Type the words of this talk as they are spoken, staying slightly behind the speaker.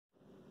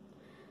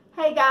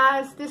Hey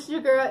guys, this is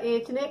your girl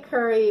Angenett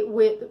Curry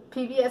with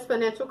PBS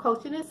Financial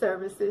Coaching and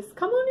Services.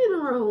 Come on in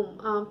the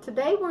room.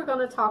 Today we're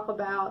going to talk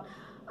about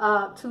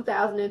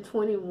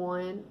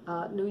 2021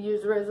 New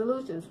Year's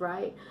resolutions,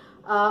 right?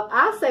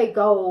 I say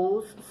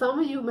goals. Some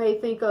of you may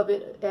think of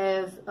it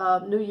as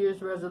New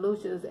Year's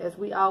resolutions, as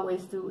we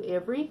always do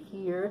every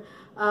year.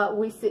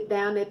 We sit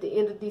down at the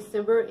end of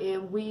December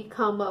and we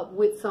come up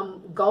with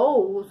some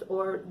goals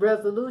or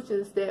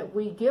resolutions that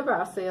we give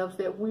ourselves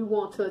that we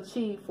want to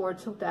achieve for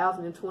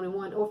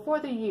 2021 or for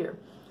the year.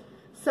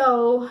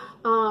 So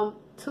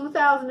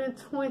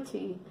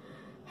 2020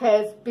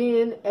 has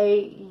been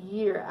a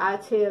year, I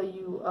tell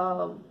you,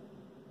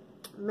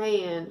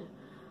 man.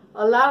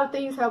 A lot of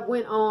things have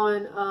went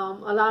on,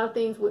 a lot of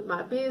things with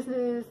my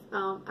business.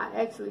 I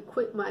actually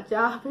quit my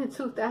job in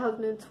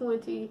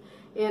 2020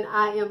 and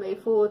I am a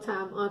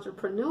full-time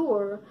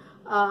entrepreneur.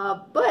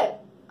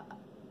 But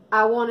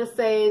I want to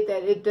say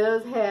that it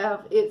does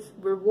have its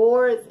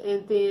rewards,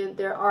 and then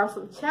there are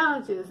some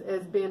challenges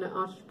as being an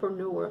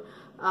entrepreneur.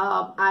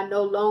 I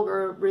no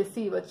longer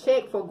receive a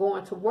check for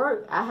going to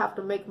work. I have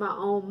to make my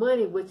own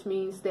money, which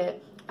means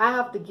that I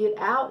have to get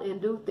out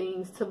and do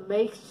things to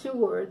make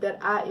sure that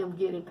I am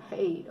getting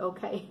paid.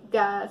 Okay,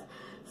 guys?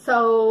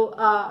 So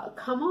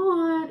come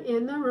on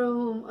in the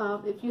room.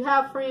 If you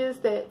have friends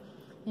that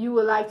you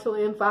would like to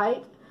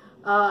invite,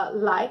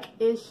 like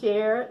and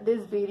share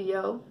this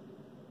video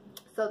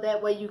so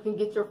that way you can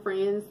get your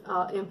friends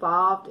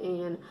involved.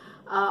 And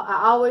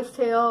I always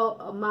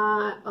tell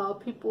my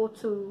people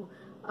to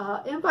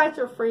invite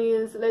your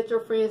friends, let your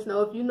friends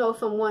know. If you know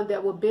someone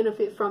that will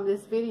benefit from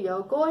this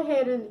video, go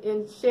ahead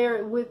and share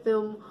it with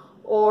them,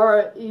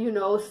 or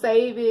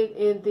save it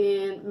and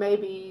then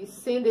maybe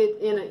send it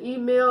in an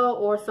email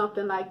or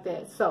something like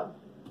that. So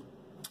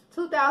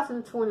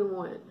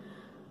 2021,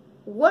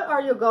 what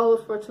are your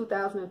goals for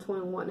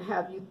 2021?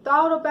 Have you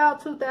thought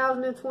about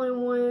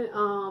 2021?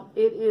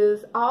 It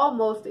is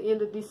almost the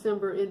end of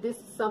December, and this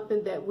is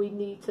something that we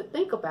need to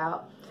think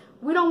about.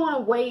 We don't want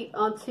to wait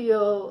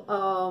until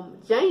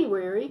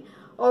January,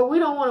 or we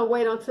don't want to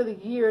wait until the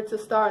year to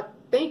start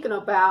thinking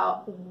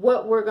about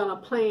what we're going to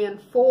plan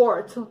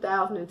for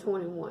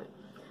 2021.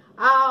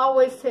 I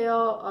always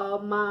tell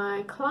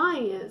my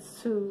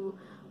clients to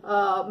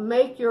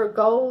make your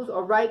goals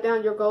or write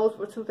down your goals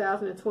for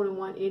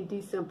 2021 in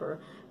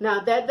December. Now,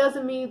 that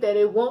doesn't mean that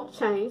it won't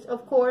change.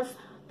 Of course,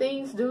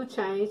 things do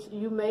change.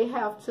 You may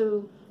have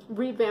to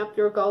revamp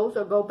your goals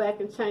or go back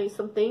and change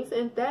some things,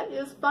 and that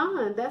is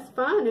fine. That's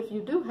fine if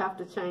you do have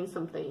to change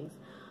some things.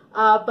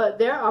 But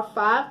there are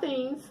 5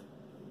 things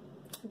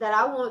that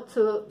I want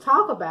to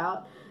talk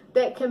about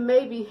that can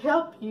maybe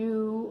help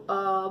you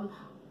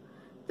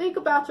think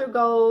about your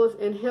goals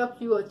and help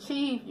you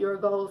achieve your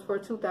goals for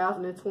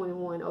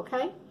 2021,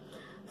 okay?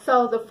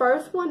 So the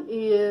first one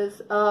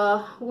is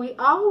we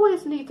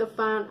always need to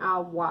find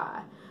our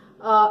why.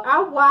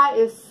 Our why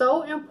is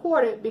so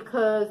important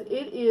because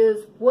it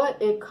is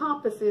what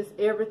encompasses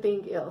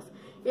everything else.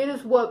 It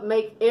is what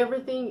makes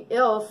everything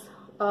else,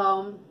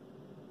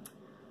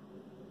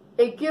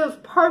 it gives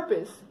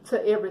purpose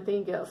to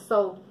everything else.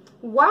 So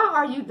why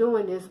are you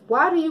doing this?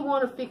 Why do you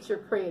want to fix your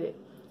credit?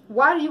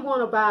 Why do you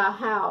want to buy a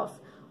house?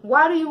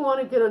 Why do you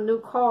want to get a new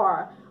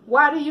car?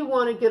 Why do you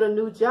want to get a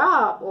new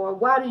job? Or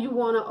why do you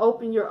want to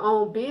open your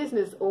own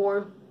business?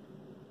 Or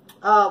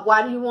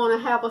why do you want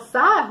to have a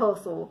side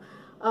hustle?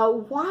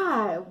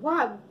 Why?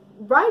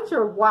 Write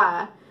your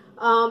why.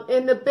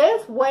 And the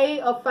best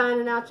way of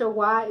finding out your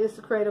why is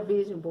to create a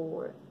vision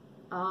board.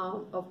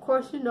 Of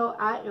course,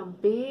 I am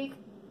big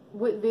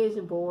with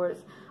vision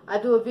boards.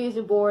 I do a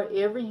vision board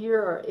every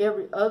year or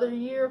every other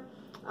year.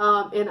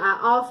 And I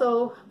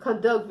also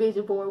conduct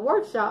vision board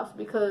workshops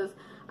because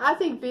I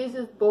think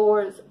vision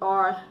boards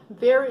are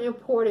very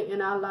important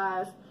in our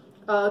lives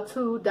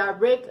to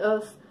direct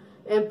us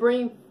and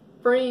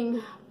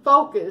bring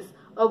focus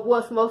of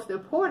what's most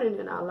important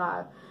in our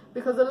life.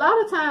 Because a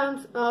lot of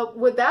times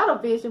without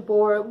a vision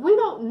board, we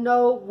don't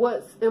know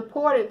what's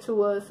important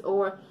to us,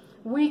 or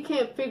we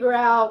can't figure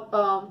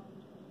out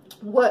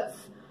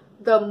what's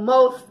the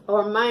most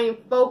or main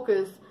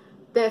focus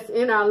that's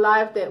in our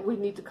life that we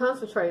need to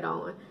concentrate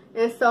on.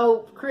 And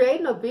so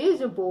creating a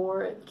vision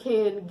board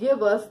can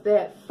give us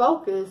that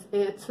focus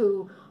and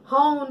to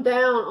hone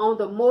down on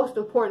the most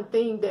important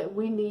thing that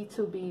we need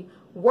to be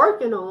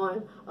working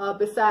on,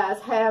 besides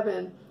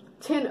having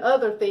 10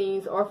 other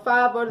things or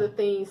 5 other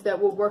things that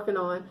we're working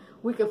on.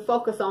 We can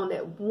focus on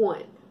that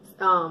one.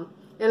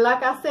 And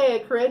like I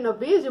said, creating a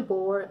vision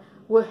board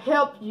will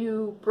help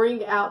you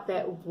bring out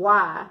that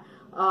why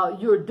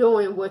you're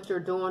doing what you're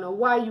doing, or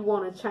why you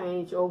want to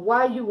change, or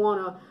why you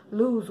want to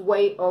lose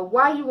weight, or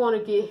why you want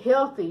to get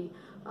healthy.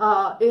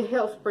 It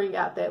helps bring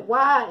out that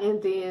why, and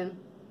then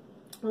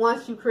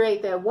once you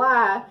create that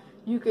why,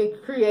 you can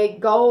create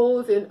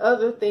goals and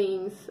other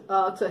things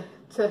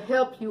to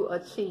help you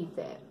achieve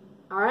that.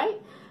 All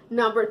right.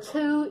 Number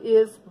 2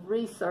 is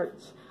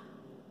research.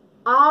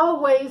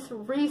 Always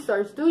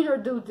research. Do your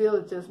due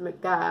diligence,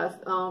 guys.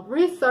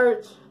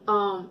 Research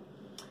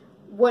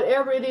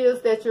whatever it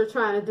is that you're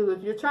trying to do.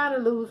 If you're trying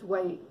to lose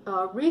weight,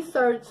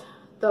 research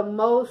the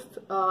most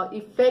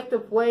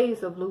effective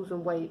ways of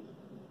losing weight.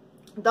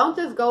 Don't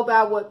just go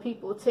by what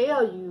people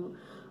tell you.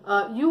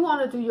 You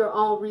want to do your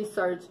own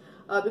research,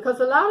 because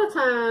a lot of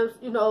times,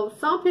 you know,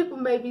 some people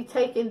may be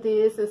taking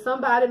this and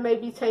somebody may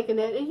be taking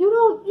that, and you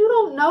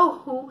don't know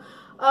who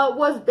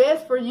what's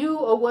best for you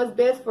or what's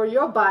best for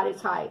your body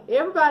type.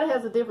 Everybody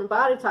has a different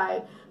body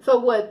type. So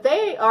what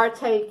they are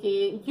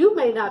taking, you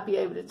may not be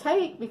able to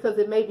take, because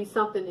it may be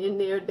something in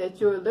there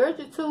that you're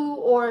allergic to,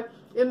 or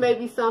it may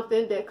be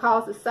something that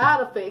causes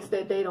side effects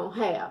that they don't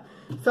have.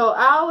 So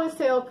I always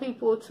tell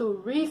people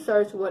to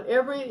research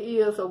whatever it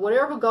is or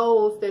whatever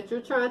goals that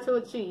you're trying to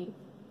achieve.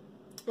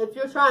 If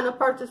you're trying to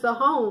purchase a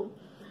home,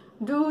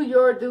 do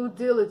your due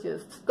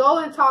diligence. Go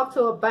and talk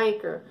to a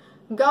banker.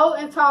 Go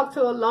and talk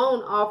to a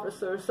loan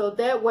officer, so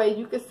that way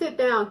you can sit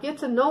down, get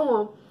to know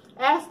them,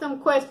 ask them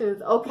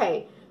questions.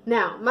 Okay,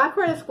 now my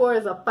credit score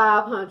is a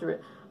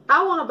 500.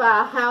 I want to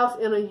buy a house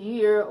in a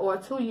year or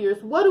 2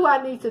 years. What do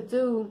I need to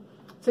do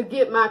to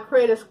get my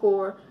credit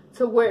score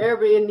to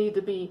wherever it needs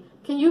to be?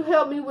 Can you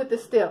help me with the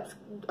steps?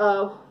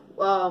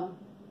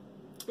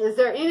 Is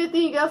there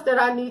anything else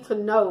that I need to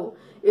know?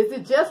 Is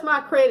it just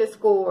my credit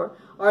score,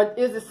 or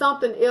is it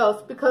something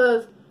else?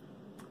 Because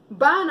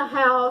buying a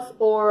house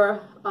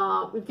or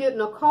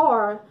getting a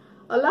car,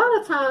 a lot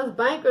of times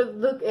bankers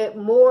look at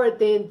more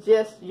than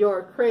just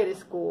your credit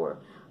score.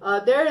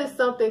 There is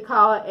something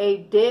called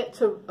a debt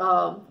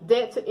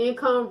to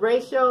income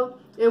ratio,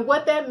 and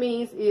what that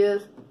means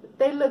is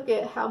they look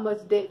at how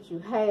much debt you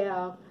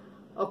have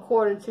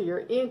according to your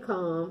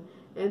income,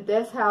 and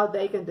that's how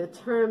they can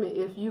determine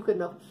if you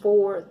can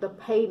afford the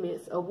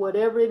payments of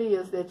whatever it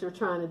is that you're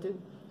trying to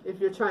do. If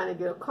you're trying to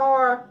get a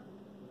car,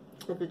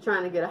 if you're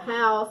trying to get a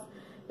house,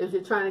 if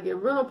you're trying to get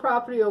rental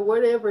property or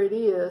whatever it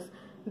is,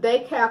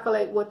 they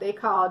calculate what they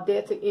call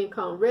debt to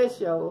income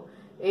ratio.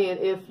 And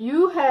if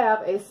you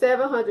have a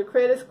 700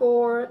 credit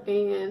score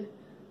and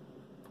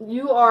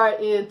you are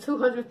in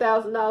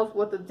 $200,000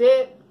 worth of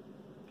debt,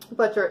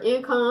 but your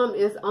income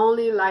is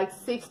only like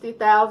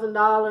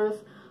 $60,000,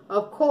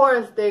 of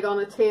course they're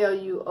going to tell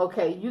you,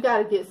 okay, you got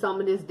to get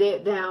some of this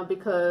debt down,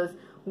 because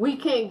we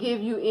can't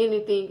give you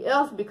anything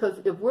else, because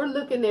if we're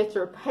looking at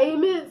your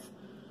payments,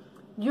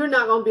 you're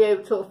not going to be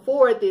able to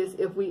afford this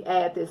if we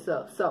add this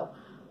up. So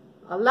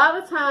a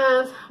lot of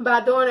times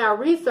by doing our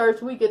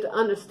research, we get to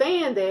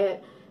understand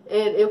that,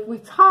 and if we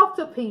talk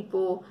to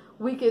people,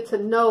 we get to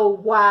know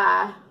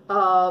why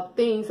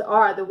things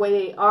are the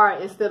way they are,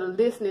 instead of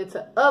listening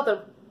to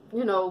other,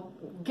 you know,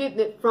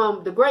 getting it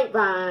from the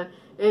grapevine,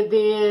 and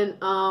then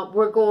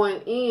we're going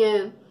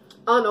in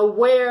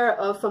unaware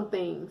of some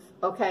things.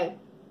 Okay,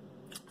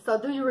 so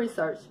do your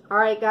research. All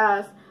right,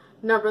 guys.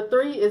 Number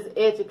 3 is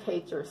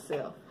educate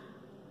yourself.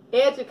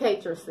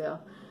 Educate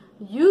yourself.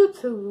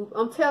 YouTube,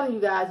 I'm telling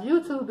you guys,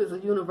 YouTube is a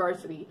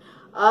university.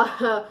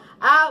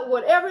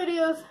 Whatever it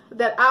is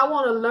that I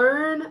want to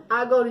learn,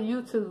 I go to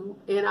YouTube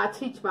and I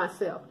teach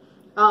myself.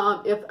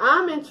 If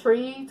I'm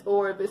intrigued,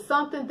 or if it's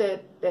something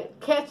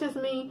that catches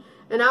me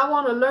and I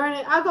want to learn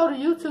it, I go to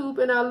YouTube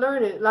and I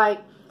learn it.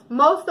 Like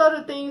most of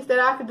the things that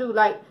I could do,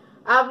 like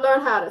I've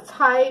learned how to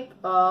type,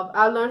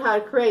 I learned how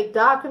to create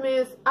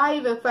documents. I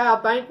even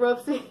filed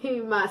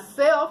bankruptcy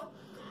myself.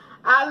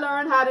 I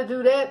learned how to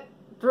do that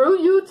through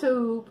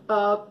YouTube,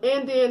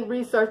 and then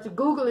research,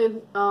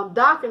 Googling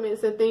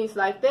documents and things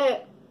like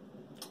that,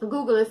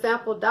 Googling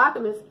sample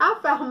documents. I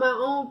found my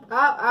own,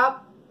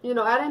 you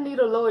know, I didn't need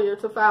a lawyer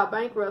to file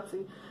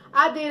bankruptcy.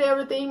 I did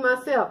everything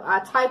myself.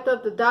 I typed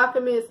up the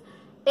documents,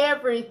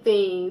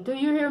 everything. Do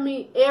you hear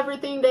me?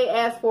 Everything they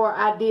asked for,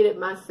 I did it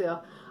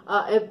myself,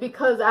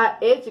 because I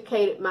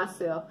educated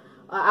myself.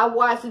 I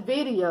watched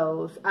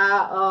videos.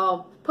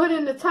 I put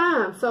in the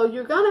time. So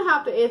you're going to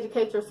have to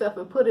educate yourself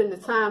and put in the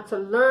time to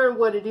learn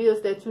what it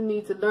is that you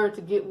need to learn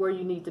to get where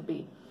you need to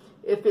be.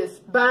 If it's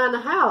buying a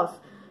house,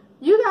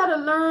 you got to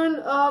learn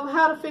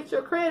how to fix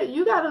your credit.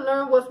 You got to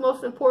learn what's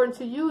most important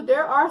to you.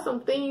 There are some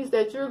things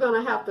that you're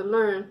going to have to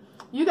learn.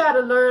 You got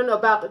to learn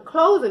about the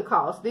closing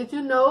costs. Did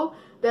you know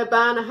that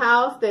buying a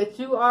house, that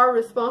you are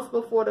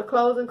responsible for the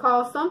closing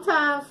costs?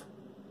 Sometimes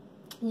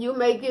you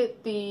may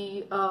get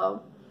the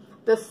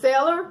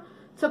seller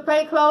to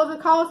pay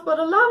closing costs, but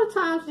a lot of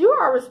times you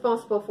are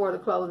responsible for the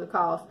closing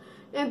costs.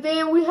 And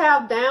then we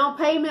have down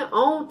payment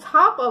on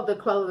top of the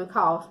closing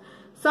costs.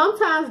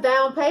 Sometimes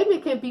down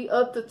payment can be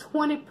up to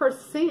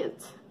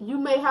 20%. You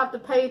may have to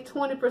pay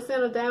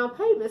 20% of down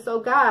payment. So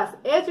guys,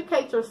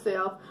 educate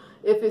yourself.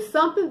 If it's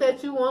something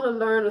that you want to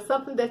learn, or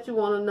something that you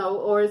want to know,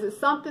 or is it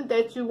something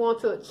that you want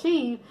to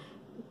achieve,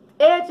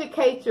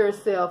 educate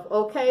yourself,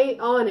 okay,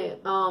 on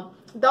it.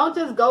 Don't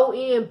just go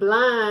in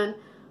blind,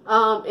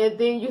 and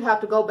then you have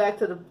to go back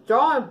to the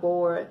drawing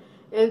board,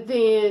 and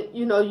then,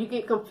 you know, you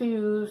get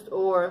confused,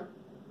 or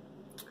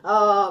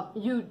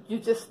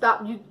you just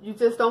stop. You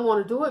just don't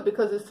want to do it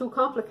because it's too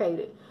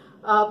complicated.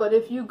 But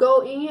if you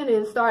go in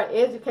and start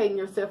educating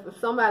yourself, if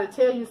somebody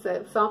tell you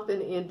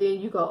something and then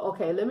you go,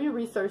 okay, let me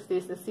research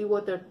this and see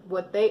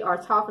what they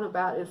are talking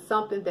about is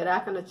something that I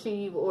can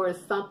achieve or is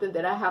something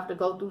that I have to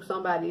go through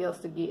somebody else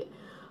to get.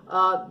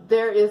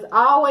 There is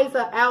always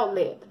an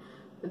outlet.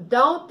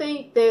 Don't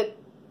think that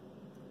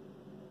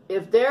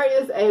if there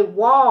is a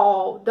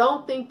wall,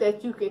 don't think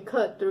that you can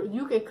cut through.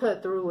 You can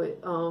cut through it,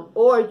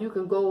 or you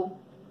can go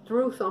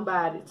through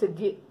somebody to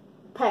get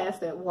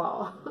past that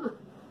wall.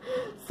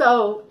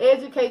 So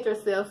educate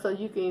yourself so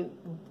you can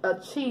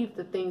achieve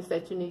the things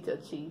that you need to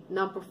achieve.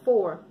 Number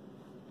 4,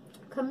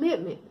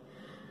 commitment.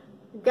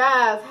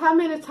 Guys, how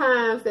many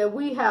times that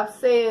we have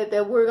said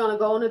that we're going to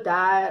go on a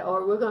diet,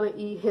 or we're going to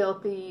eat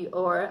healthy,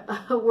 or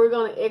we're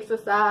going to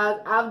exercise?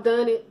 I've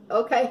done it,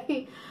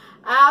 okay?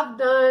 I've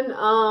done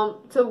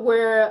to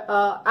where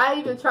I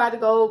even tried to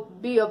go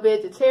be a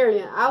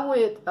vegetarian. I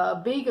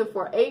went vegan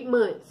for 8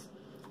 months.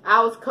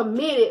 I was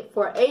committed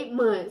for 8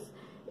 months.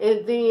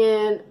 And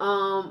then,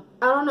 I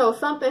don't know,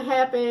 something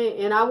happened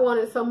and I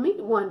wanted some meat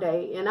one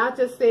day. And I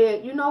just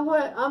said, you know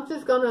what, I'm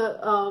just going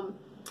to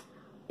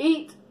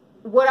eat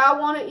what I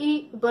want to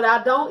eat. But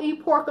I don't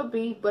eat pork or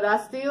beef, but I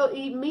still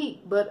eat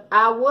meat. But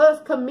I was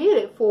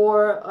committed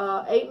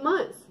for 8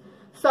 months.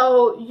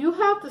 So you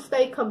have to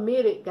stay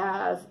committed,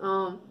 guys.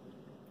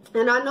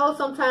 And I know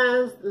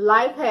sometimes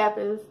life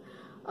happens.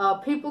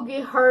 People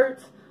get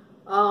hurt.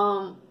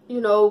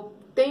 You know,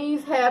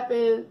 things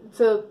happen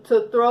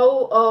to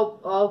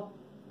throw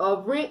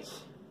a wrench,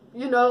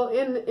 you know,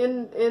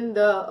 in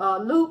the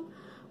loop.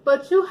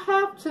 But you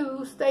have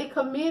to stay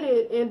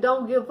committed and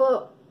don't give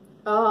up.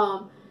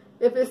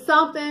 If it's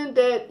something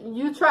that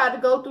you try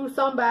to go through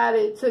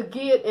somebody to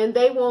get and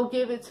they won't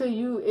give it to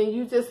you and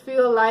you just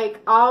feel like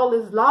all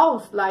is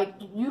lost, like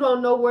you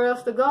don't know where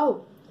else to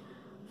go,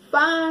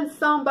 find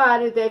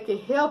somebody that can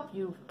help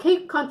you.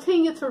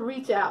 Continue to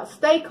reach out.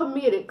 Stay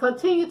committed.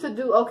 Continue to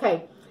do,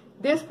 okay,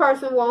 this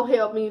person won't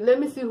help me. Let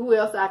me see who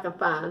else I can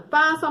find.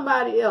 Find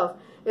somebody else.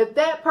 If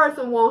that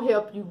person won't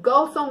help you,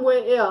 go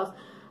somewhere else.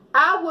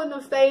 I wouldn't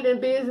have stayed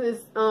in business.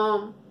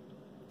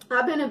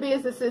 I've been in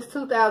business since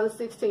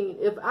 2016.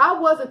 If I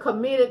wasn't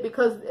committed,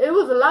 because it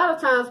was a lot of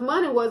times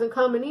money wasn't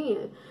coming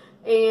in.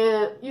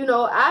 And, you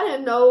know, I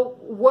didn't know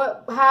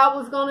how I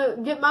was going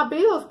to get my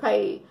bills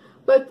paid.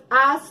 But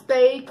I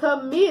stayed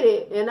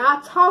committed and I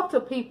talked to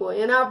people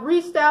and I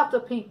reached out to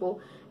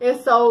people. And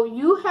so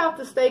you have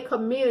to stay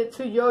committed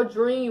to your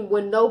dream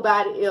when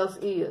nobody else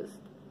is.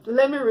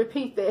 Let me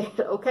repeat that,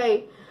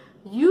 okay?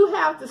 You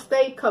have to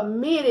stay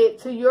committed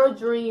to your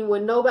dream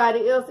when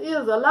nobody else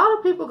is. A lot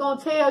of people going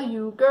to tell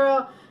you,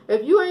 girl,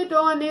 if you ain't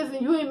doing this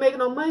and you ain't making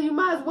no money, you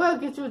might as well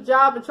get you a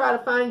job and try to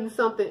find you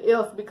something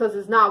else because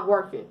it's not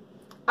working.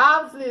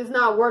 Obviously, it's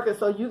not working,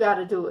 so you got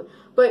to do it.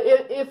 But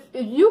if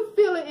you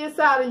feel it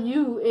inside of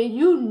you and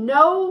you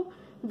know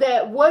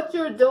that what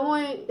you're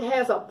doing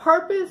has a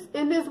purpose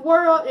in this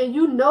world and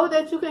you know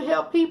that you can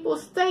help people,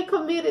 stay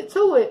committed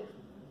to it.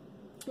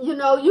 You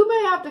know, you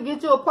may have to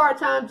get you a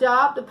part-time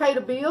job to pay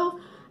the bills.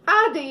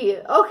 I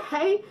did,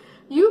 okay?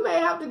 You may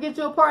have to get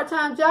you a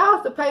part-time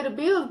job to pay the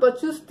bills,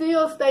 but you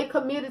still stay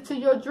committed to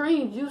your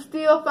dreams. You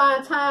still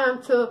find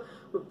time to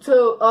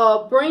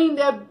bring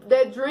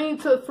that dream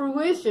to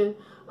fruition.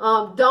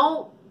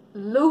 Don't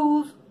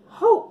lose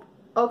hope.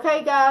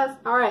 Okay, guys?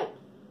 All right.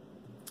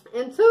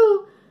 And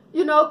 2,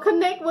 you know,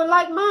 connect with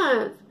like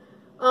minds.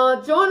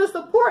 Join a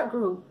support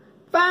group.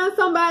 Find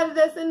somebody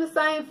that's in the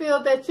same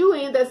field that you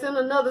in, that's in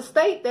another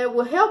state, that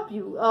will help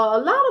you. A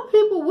lot of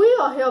people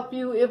will help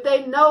you if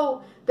they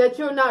know that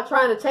you're not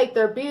trying to take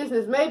their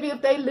business. Maybe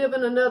if they live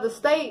in another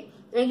state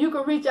and you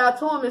can reach out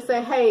to them and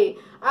say, hey,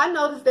 I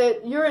noticed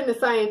that you're in the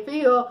same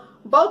field.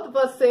 Both of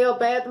us sell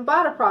bath and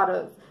body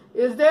products.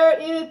 Is there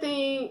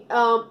anything,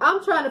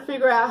 I'm trying to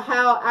figure out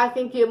how I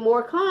can get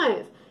more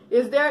clients.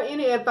 Is there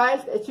any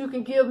advice that you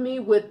can give me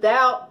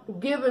without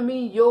giving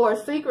me your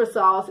secret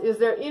sauce? Is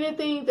there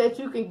anything that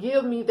you can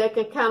give me that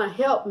can kind of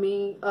help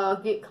me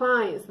get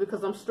clients?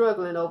 Because I'm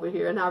struggling over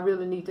here and I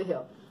really need to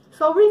help.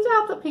 So reach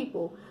out to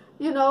people.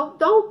 You know,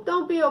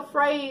 don't be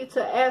afraid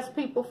to ask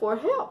people for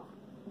help.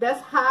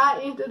 That's how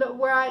I ended up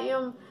where I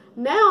am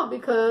now,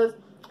 because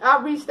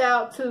I reached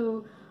out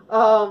to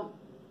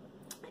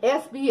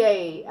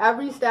SBA. I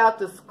reached out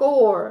to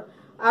SCORE.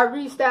 I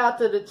reached out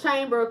to the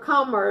Chamber of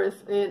Commerce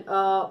and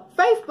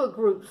Facebook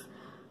groups.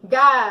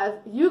 Guys,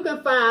 you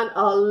can find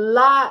a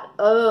lot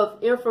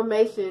of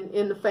information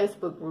in the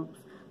Facebook groups.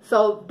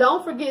 So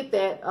don't forget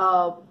that.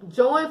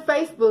 Join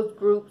Facebook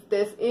groups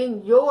that's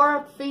in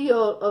your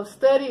field of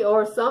study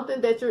or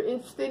something that you're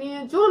interested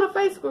in. Join a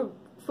Facebook group.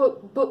 Join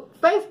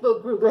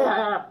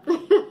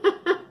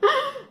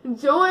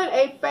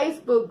a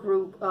Facebook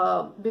group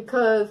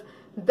because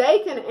they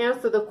can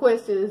answer the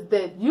questions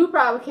that you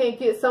probably can't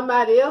get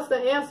somebody else to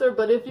answer.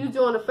 But if you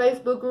join a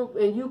Facebook group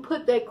and you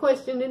put that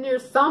question in there,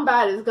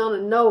 somebody's going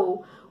to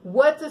know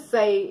what to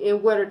say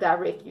and where to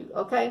direct you.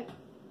 Okay.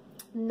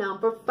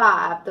 Number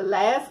 5, the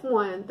last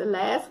one,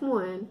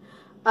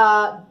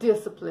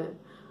 discipline.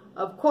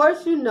 Of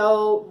course, you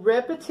know,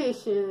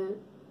 repetition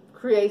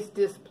creates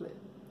discipline.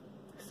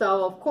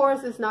 So, of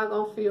course, it's not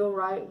going to feel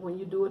right when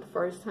you do it the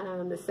first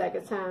time, the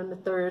second time, the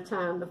third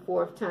time, the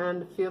fourth time,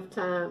 the fifth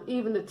time,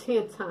 even the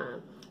 10th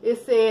time.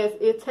 It says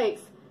it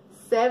takes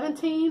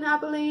 17, I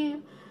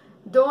believe,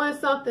 doing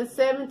something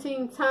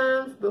 17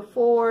 times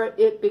before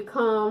it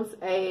becomes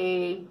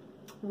a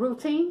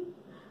routine.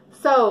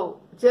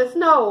 So, just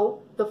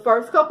know the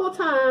first couple of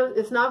times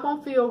it's not going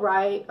to feel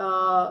right.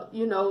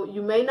 You know,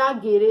 you may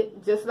not get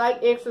it, just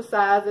like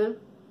exercising.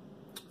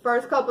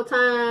 First couple of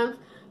times,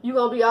 you're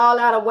going to be all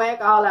out of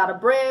whack, all out of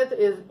breath.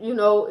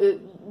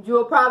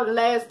 You'll probably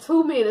last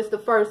 2 minutes the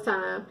first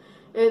time,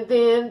 and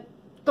then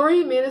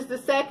 3 minutes the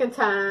second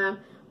time.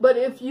 But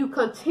if you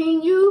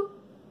continue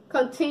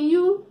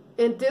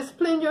and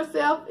discipline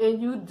yourself and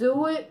you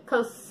do it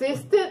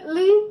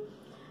consistently,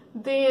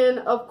 then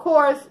of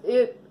course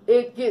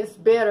it gets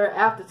better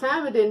after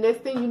time. And then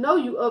next thing you know,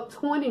 you up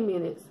 20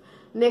 minutes.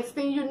 Next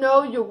thing you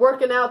know, you're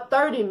working out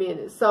 30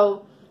 minutes.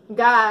 So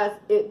guys,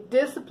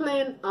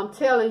 discipline, I'm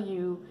telling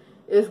you,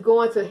 is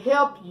going to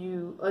help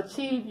you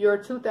achieve your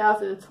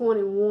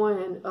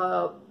 2021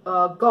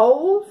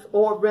 goals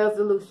or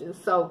resolutions.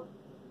 So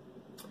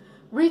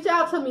reach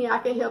out to me. I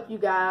can help you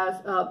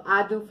guys.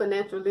 I do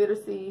financial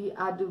literacy.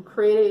 I do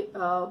credit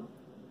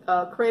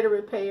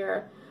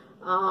repair.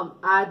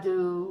 I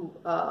do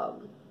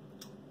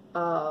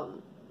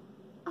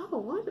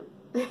what?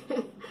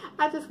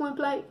 I just went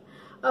blank.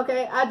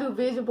 Okay, I do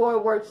vision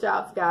board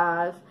workshops,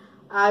 guys.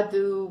 I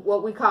do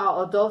what we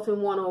call Adulting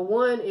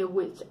 101, in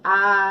which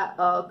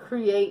I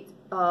create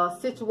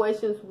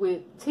situations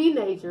with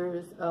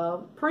teenagers,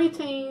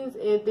 preteens,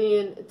 and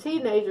then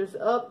teenagers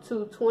up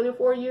to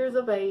 24 years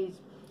of age.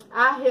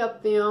 I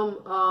help them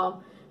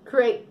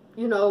create,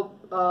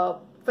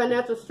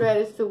 financial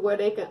strategies to where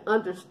they can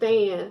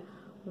understand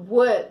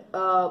what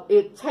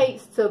it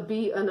takes to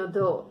be an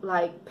adult,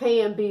 like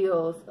paying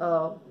bills,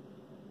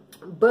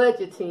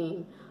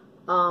 budgeting,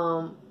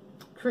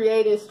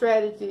 creating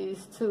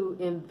strategies to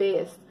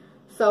invest.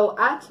 So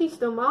I teach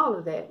them all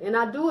of that, and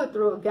I do it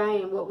through a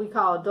game, what we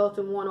call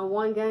Adulting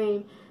 101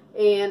 game.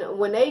 And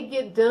when they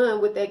get done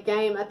with that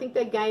game, I think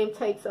that game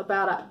takes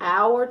about an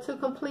hour to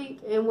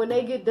complete. And when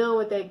they get done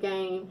with that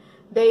game,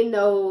 they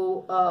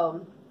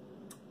know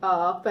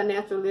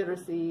financial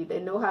literacy. They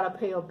know how to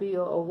pay a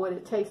bill or what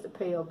it takes to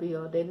pay a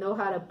bill. They know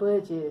how to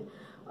budget.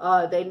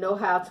 They know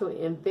how to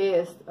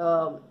invest.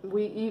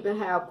 We even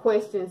have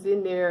questions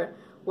in there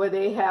where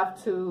they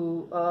have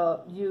to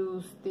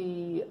use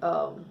the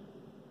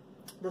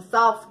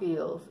soft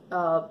skills.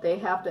 They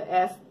have to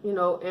ask,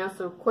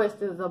 answer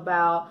questions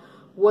about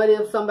what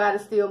if somebody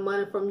steal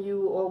money from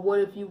you, or what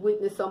if you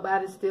witness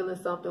somebody stealing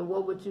something,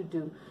 what would you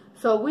do?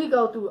 So we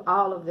go through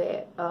all of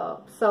that.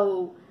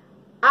 So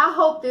I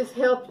hope this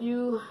helped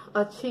you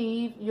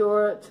achieve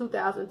your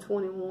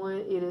 2021.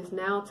 It is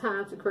now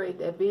time to create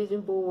that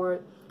vision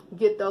board.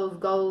 Get those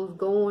goals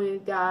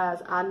going,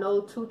 guys. I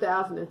know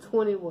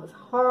 2020 was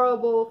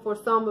horrible for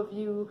some of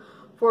you.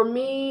 For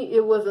me,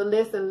 it was a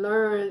lesson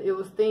learned. It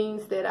was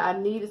things that I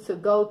needed to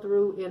go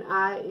through, and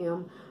I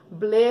am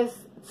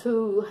blessed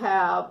to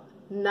have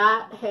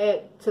not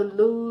had to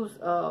lose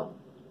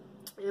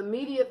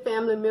immediate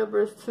family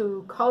members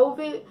to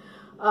COVID.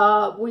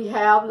 We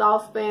have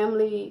lost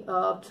family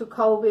to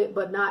COVID,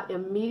 but not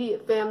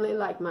immediate family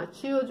like my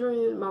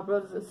children, my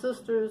brothers and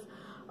sisters.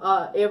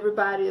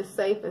 Everybody is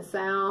safe and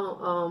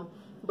sound.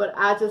 But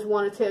I just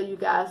want to tell you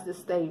guys to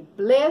stay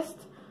blessed.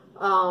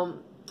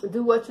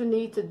 Do what you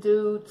need to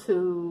do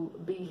to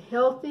be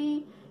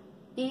healthy.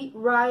 Eat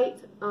right.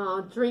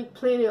 Drink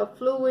plenty of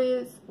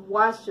fluids.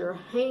 Wash your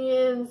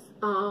hands.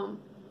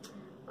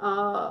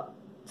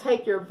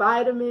 Take your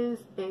vitamins.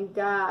 And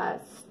guys,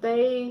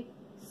 stay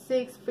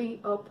 6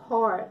 feet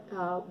apart.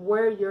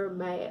 Wear your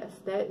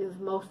mask. That is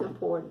most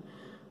important.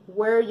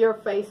 Wear your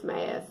face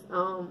mask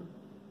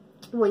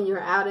when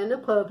you're out in the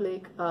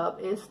public,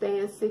 and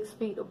stand 6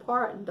 feet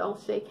apart, and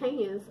don't shake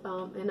hands.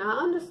 And I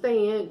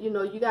understand,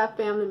 you got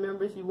family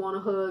members you want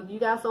to hug. You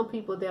got some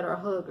people that are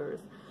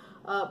huggers.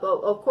 But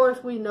of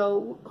course we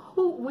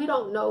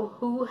don't know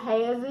who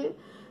has it.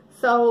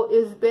 So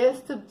it's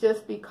best to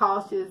just be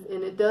cautious,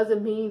 and it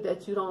doesn't mean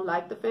that you don't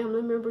like the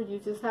family member. You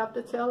just have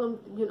to tell them,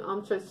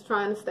 I'm just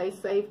trying to stay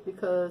safe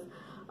because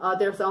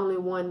there's only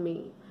one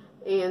me.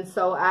 And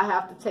so I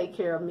have to take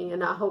care of me,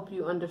 and I hope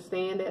you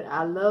understand that.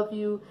 I love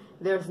you.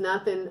 There's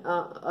nothing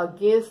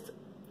against,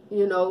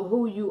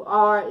 who you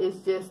are. It's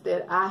just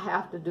that I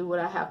have to do what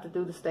I have to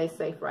do to stay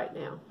safe right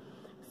now.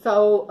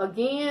 So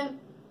again,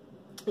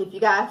 if you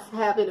guys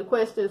have any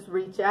questions,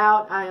 reach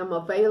out. I am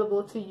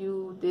available to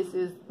you.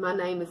 My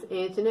name is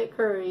Angenett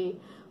Curry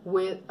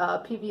with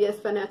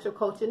PBS Financial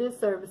Coaching and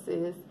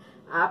Services.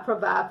 I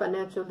provide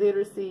financial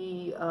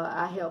literacy.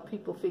 I help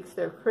people fix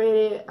their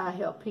credit. I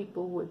help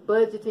people with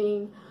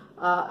budgeting.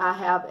 I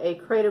have a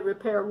credit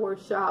repair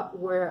workshop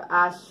where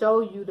I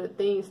show you the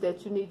things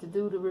that you need to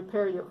do to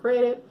repair your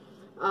credit.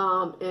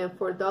 And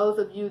for those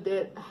of you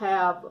that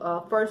have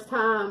a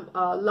first-time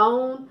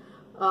loan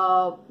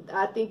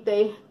I think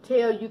they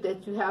tell you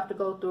that you have to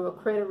go through a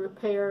credit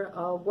repair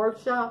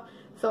workshop,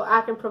 so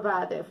I can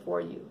provide that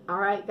for you. All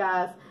right,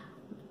 guys.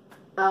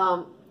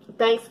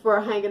 Thanks for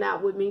hanging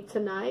out with me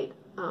tonight,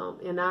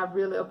 and I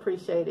really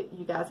appreciate it.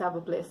 You guys have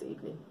a blessed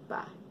evening.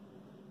 Bye.